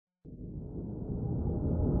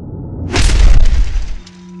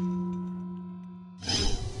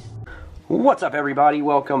What's up, everybody?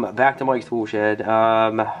 Welcome back to Mike's Toolshed.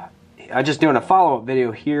 I'm just doing a follow-up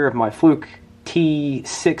video here of my Fluke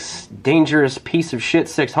T6 dangerous piece of shit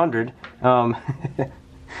 600.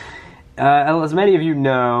 As many of you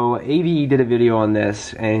know, AVE did a video on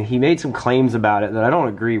this, and he made some claims about it that I don't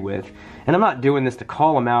agree with. And I'm not doing this to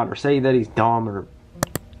call him out or say that he's dumb or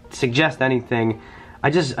suggest anything.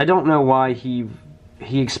 I don't know why he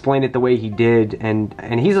explained it the way he did,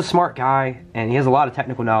 and he's a smart guy, and he has a lot of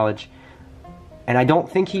technical knowledge. And I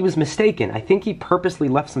don't think he was mistaken. I think he purposely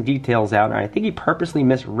left some details out, and I think he purposely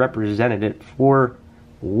misrepresented it for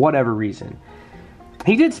whatever reason.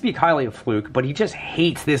 He did speak highly of Fluke, but he just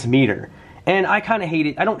hates this meter. And I kind of hate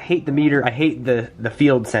it. I don't hate the meter, I hate the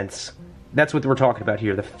Fieldsense. That's what we're talking about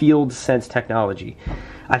here, the Fieldsense technology.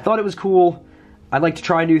 I thought it was cool. I like to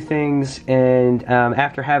try new things, and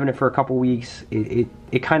after having it for a couple weeks,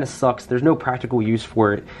 it kind of sucks. There's no practical use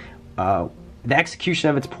for it. The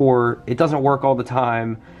execution of it's poor. It doesn't work all the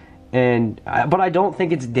time, but I don't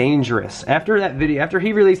think it's dangerous. After that video, after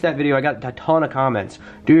he released that video, I got a ton of comments.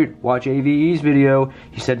 Dude, watch AVE's video.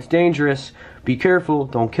 He said it's dangerous. Be careful.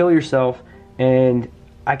 Don't kill yourself. And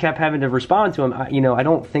I kept having to respond to him. I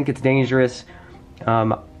don't think it's dangerous.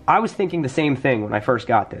 I was thinking the same thing when I first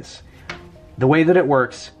got this. The way that it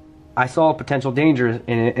works, I saw potential danger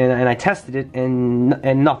in it, and I tested it, and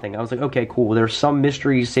nothing. I was like, okay, cool. There's some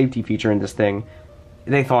mystery safety feature in this thing.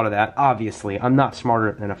 They thought of that, obviously. I'm not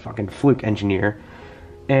smarter than a fucking Fluke engineer.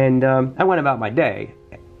 And I went about my day.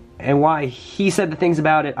 And why he said the things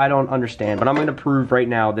about it, I don't understand. But I'm going to prove right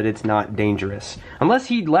now that it's not dangerous. Unless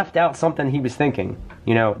he left out something he was thinking.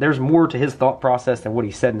 You know, there's more to his thought process than what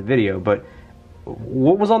he said in the video, but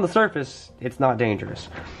what was on the surface, it's not dangerous.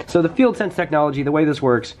 So the Fieldsense technology, the way this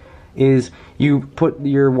works, is you put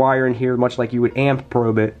your wire in here much like you would amp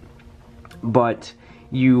probe it, but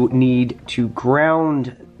you need to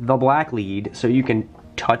ground the black lead so you can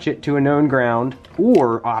touch it to a known ground,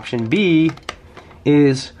 or option B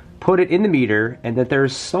is put it in the meter and that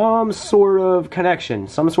there's some sort of connection,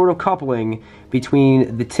 some sort of coupling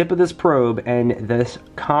between the tip of this probe and this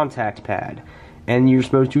contact pad, and you're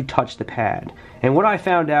supposed to touch the pad. And what I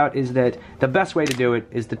found out is that the best way to do it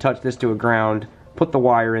is to touch this to a ground, put the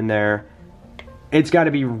wire in there. It's got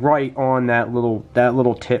to be right on that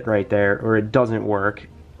little tit right there, or it doesn't work.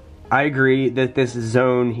 I agree that this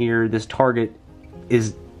zone here, this target,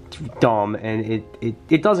 is dumb, and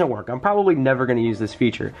it doesn't work. I'm probably never going to use this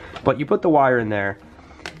feature. But you put the wire in there,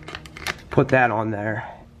 put that on there.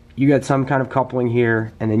 You got some kind of coupling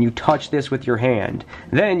here, and then you touch this with your hand.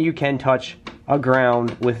 Then you can touch a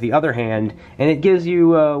ground with the other hand, and it gives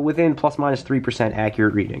you within plus minus 3%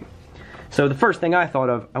 accurate reading. So the first thing I thought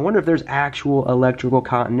of, I wonder if there's actual electrical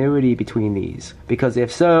continuity between these. Because if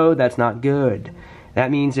so, that's not good.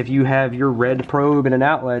 That means if you have your red probe in an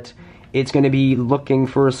outlet, it's going to be looking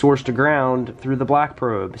for a source to ground through the black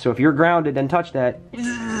probe. So if you're grounded and touch that,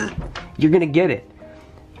 you're going to get it.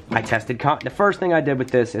 I tested, the first thing I did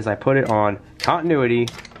with this is I put it on continuity.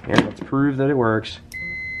 Here, let's prove that it works.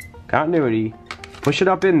 Continuity. Push it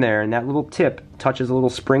up in there, and that little tip touches a little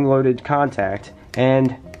spring-loaded contact,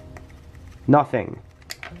 and nothing.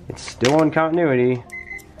 It's still on continuity.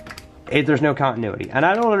 There's no continuity. And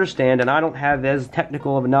I don't understand, and I don't have as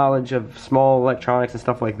technical of a knowledge of small electronics and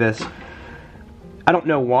stuff like this. I don't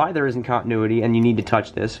know why there isn't continuity and you need to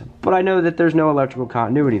touch this, but I know that there's no electrical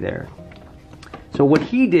continuity there. So what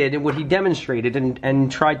he did, and what he demonstrated,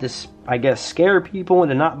 and tried to, I guess, scare people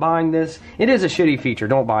into not buying this, it is a shitty feature.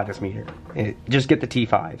 Don't buy this meter. Just get the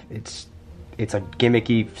T5. It's a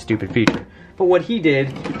gimmicky, stupid feature. But what he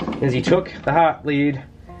did is he took the hot lead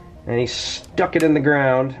and he stuck it in the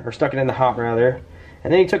ground, or stuck it in the hot rather,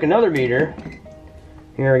 and then he took another meter.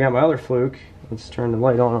 Here I got my other Fluke. Let's turn the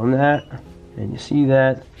light on that, and you see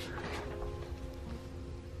that.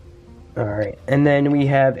 Alright, and then we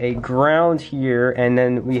have a ground here, and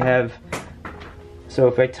then we have, so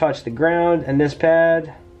if I touch the ground and this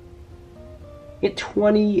pad, get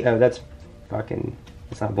 20, oh that's fucking,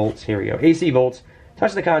 that's not volts, here we go, AC volts.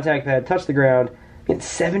 Touch the contact pad, touch the ground, get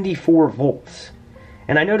 74 volts.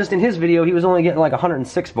 And I noticed in his video he was only getting like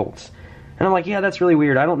 106 volts. And I'm like, yeah, that's really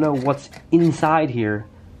weird. I don't know what's inside here,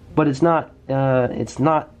 but it's not a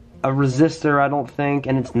resistor, I don't think,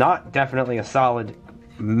 and it's not definitely a solid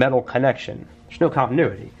metal connection. There's no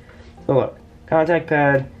continuity. So look, contact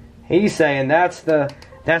pad, he's saying that's the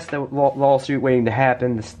lawsuit waiting to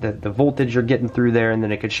happen, the voltage you're getting through there, and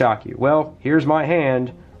then it could shock you. Well, here's my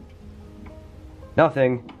hand.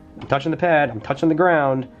 Nothing. I'm touching the pad, I'm touching the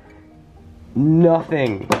ground.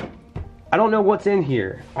 Nothing. I don't know what's in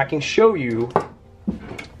here. I can show you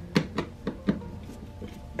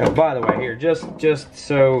Oh, by the way, here, just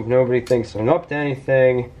so nobody thinks I'm up to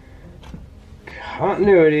anything,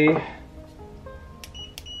 continuity,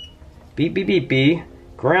 beep, beep, beep, beep,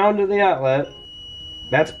 ground to the outlet.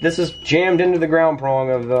 This is jammed into the ground prong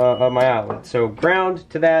of my outlet. So ground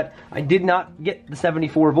to that. I did not get the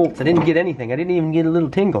 74 volts. I didn't get anything. I didn't even get a little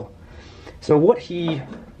tingle. So what he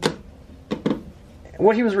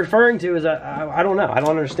was referring to is, I don't know. I don't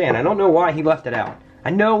understand. I don't know why he left it out. I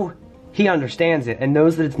know he understands it and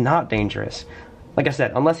knows that it's not dangerous. Like I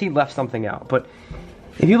said, unless he left something out. But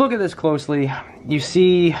if you look at this closely, you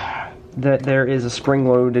see that there is a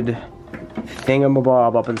spring-loaded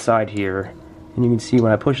thingamabob up inside here. And you can see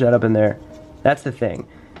when I push that up in there, that's the thing.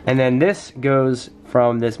 And then this goes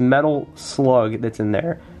from this metal slug that's in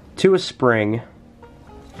there to a spring.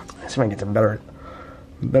 Let's see if I can get some better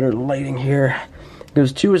lighting here. It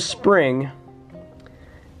goes to a spring.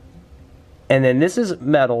 And then this is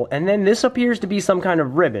metal. And then this appears to be some kind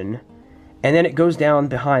of ribbon. And then it goes down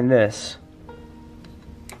behind this.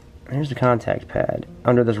 There's the contact pad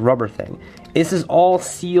under this rubber thing. This is all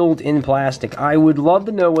sealed in plastic. I would love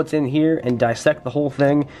to know what's in here and dissect the whole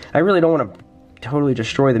thing. I really don't want to totally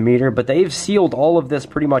destroy the meter, but they've sealed all of this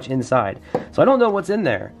pretty much inside. So I don't know what's in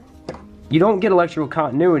there. You don't get electrical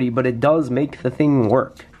continuity, but it does make the thing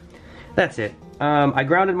work. That's it. I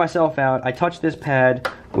grounded myself out. I touched this pad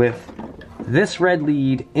with this red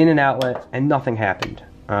lead in an outlet, and nothing happened.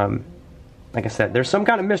 Like I said, there's some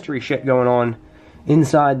kind of mystery shit going on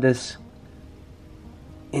inside this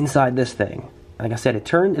thing. Like I said,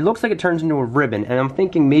 it looks like it turns into a ribbon, and I'm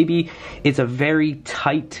thinking maybe it's a very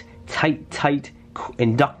tight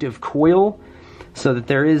inductive coil, so that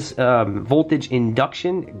there is voltage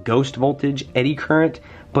induction, ghost voltage, eddy current,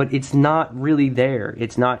 but it's not really there.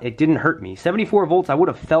 It didn't hurt me. 74 volts, I would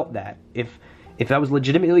have felt that if I was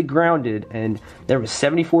legitimately grounded and there was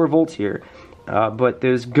 74 volts here. But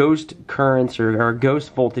those ghost currents or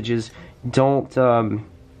ghost voltages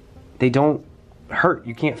they don't hurt.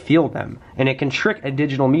 You can't feel them, and it can trick a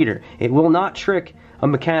digital meter. It will not trick a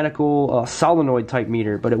mechanical solenoid type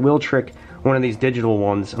meter, but it will trick one of these digital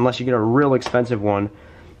ones, unless you get a real expensive one.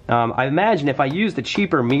 I imagine if I used a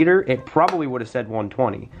cheaper meter, it probably would have said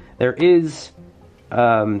 120. There is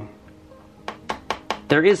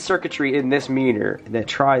circuitry in this meter that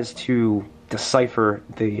tries to decipher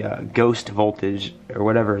the ghost voltage, or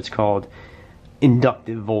whatever it's called,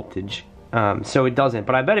 inductive voltage. So it doesn't,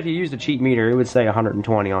 but I bet if you used a cheap meter, it would say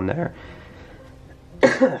 120 on there.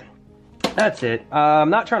 That's it. I'm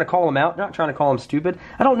not trying to call him out, not trying to call him stupid.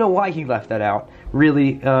 I don't know why he left that out,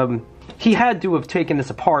 really. He had to have taken this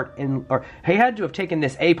apart, or he had to have taken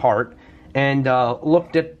this apart and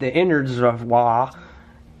looked at the innards of wah,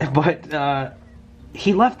 but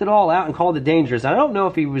he left it all out and called it dangerous. I don't know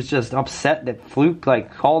if he was just upset that Fluke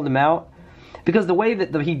called him out, because the way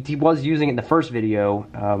that he was using it in the first video,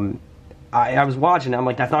 I was watching it, I'm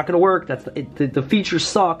like, that's not going to work, the feature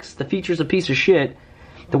sucks, the feature's a piece of shit,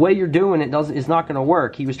 the way you're doing it is not going to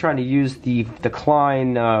work. He was trying to use the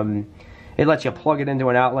Klein, it lets you plug it into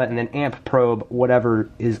an outlet and then amp probe whatever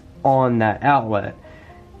is on that outlet,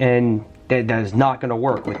 and that is not going to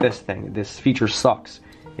work with this thing. This feature sucks.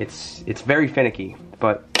 It's very finicky,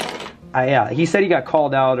 but yeah, he said he got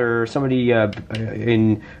called out, or somebody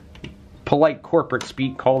in polite corporate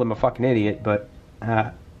speak called him a fucking idiot, but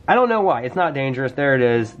I don't know why. It's not dangerous. There it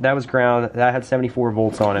is. That was ground. That had 74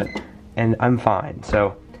 volts on it, and I'm fine.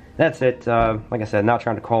 So that's it. Like I said, not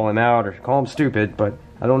trying to call him out or call him stupid, but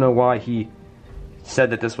I don't know why he said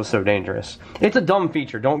that this was so dangerous. It's a dumb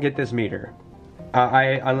feature. Don't get this meter.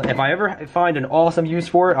 If I ever find an awesome use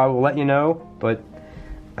for it, I will let you know, but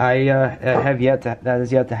that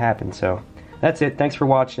has yet to happen. So that's it. Thanks for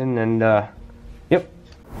watching, and